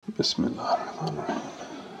Bismillahirrahmanirrahim.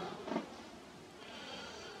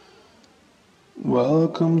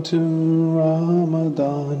 Welcome to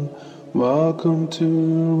Ramadan, welcome to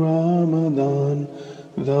Ramadan.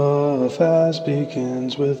 The fast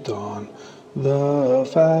begins with dawn, the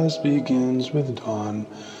fast begins with dawn.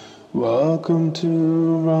 Welcome to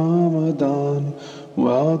Ramadan,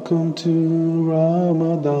 welcome to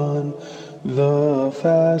Ramadan. The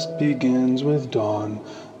fast begins with dawn,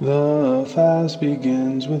 the fast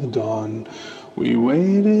begins with dawn. We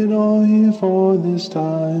waited all year for this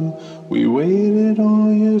time, we waited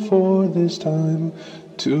all year for this time,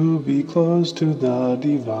 to be close to the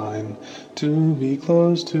divine, to be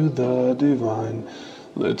close to the divine.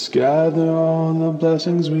 Let's gather all the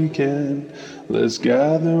blessings we can, let's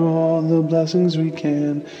gather all the blessings we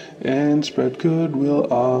can, and spread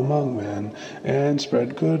goodwill among men, and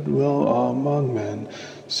spread goodwill among men.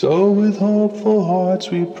 So with hopeful hearts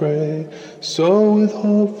we pray, so with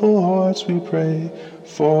hopeful hearts we pray,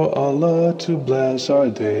 for Allah to bless our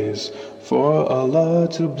days, for Allah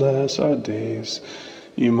to bless our days.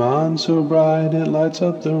 Iman so bright it lights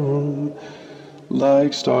up the room,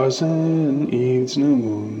 like stars in Eid's new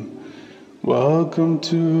moon. Welcome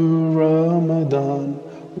to Ramadan,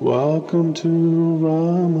 welcome to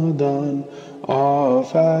Ramadan. Our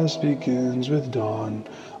fast begins with dawn,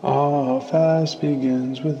 our fast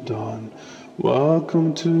begins with dawn.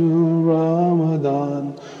 Welcome to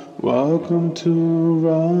Ramadan, welcome to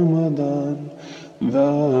Ramadan.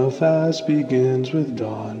 The fast begins with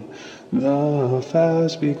dawn, the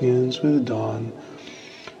fast begins with dawn.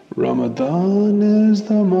 Ramadan is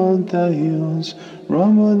the month that heals,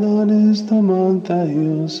 Ramadan is the month that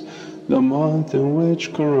heals, the month in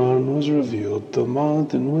which Quran was revealed, the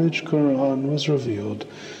month in which Quran was revealed.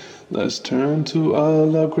 Let's turn to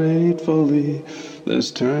Allah gratefully,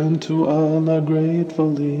 let's turn to Allah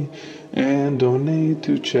gratefully, and donate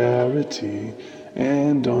to charity,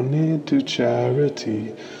 and donate to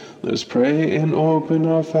charity. Let's pray and open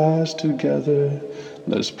our fast together,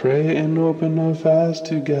 let's pray and open our fast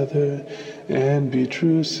together, and be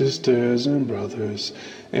true sisters and brothers,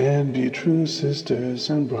 and be true sisters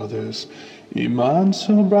and brothers. Iman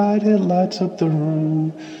so bright it lights up the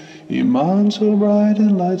room, Iman so bright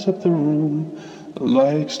it lights up the room,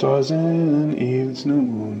 like stars in Eid's new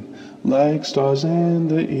moon, like stars in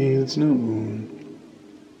the Eid's new moon.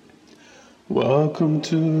 Welcome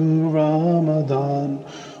to Ramadan,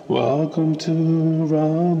 welcome to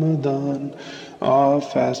Ramadan. Our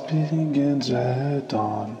fast begins at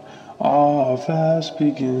dawn, our fast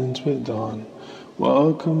begins with dawn.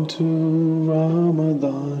 Welcome to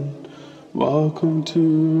Ramadan, welcome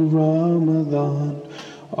to Ramadan.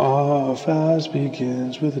 Our fast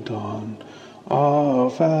begins with dawn, our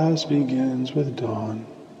fast begins with dawn.